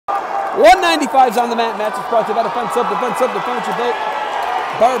195's on the mat. Match is brought to you by Defense Up, Defense your date.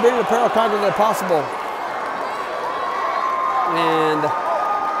 Barbarian Apparel, Conquer the Possible. And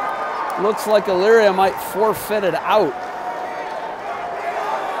looks like Elyria might forfeit it out.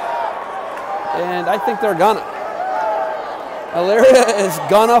 And I think they're gonna. Elyria is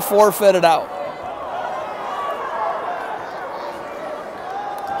gonna forfeit it out.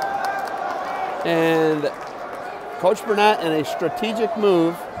 And Coach Burnett, in a strategic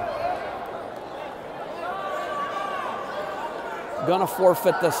move, gonna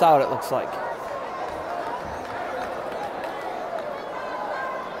forfeit this out, it looks like.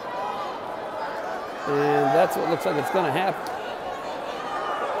 And that's what it looks like it's gonna happen.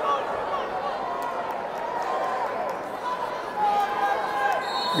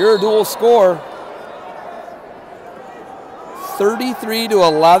 Your dual score,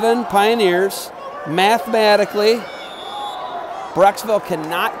 33-11 Pioneers. Mathematically, Brecksville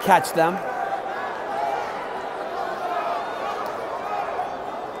cannot catch them.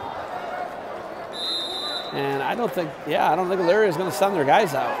 And I don't think Elyria is going to send their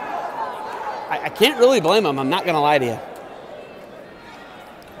guys out. I can't really blame them, I'm not going to lie to you.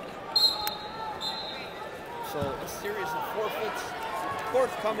 So a series of forfeits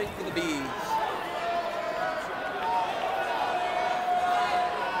forthcoming for the Bees.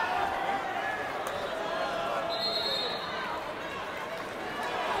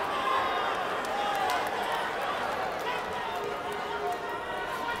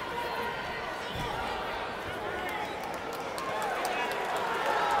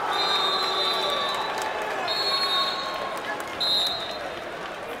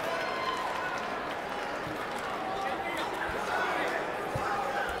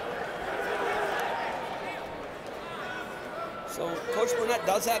 So Coach Burnett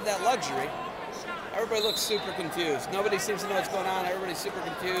does have that luxury. Everybody looks super confused. Nobody seems to know what's going on. Everybody's super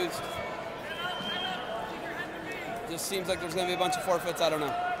confused. Just seems like there's going to be a bunch of forfeits. I don't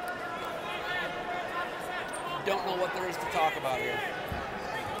know. Don't know what there is to talk about here.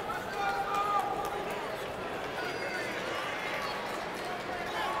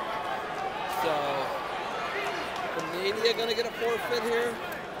 So, Elyria going to get a forfeit here.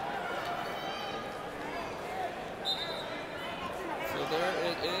 There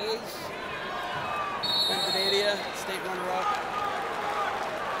it is. Elyria, state runner-up.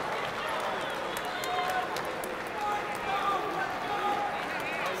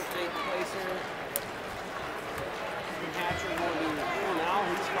 State placer. Hatcher will be here now.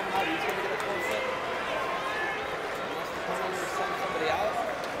 He's coming out. He's going to get a forfeit. Unless the Pioneers send somebody out.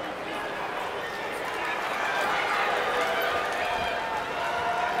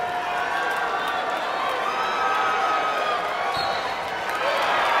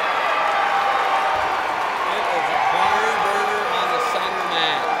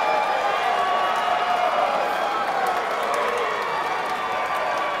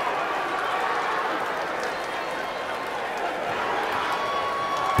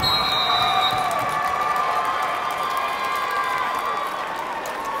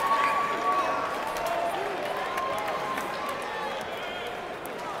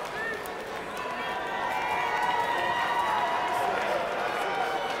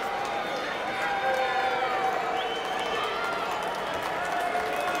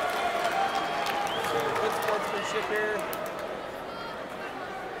 Here.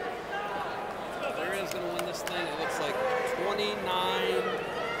 Elyria is going to win this thing. It looks like 29,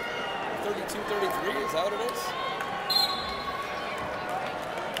 32, 33. Is that what it is?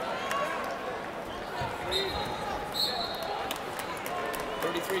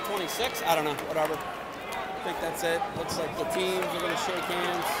 33-26. I don't know. Whatever. I think that's it. Looks like the teams are going to shake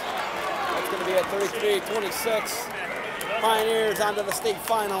hands. That's going to be at 33-26. Pioneers onto the state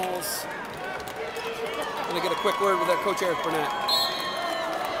finals. Going to get a quick word with our Coach Eric Burnett.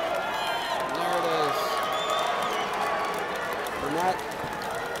 And there it is. Burnett,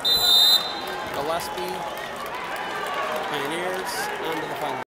 Gillespie, Pioneers, onto the final.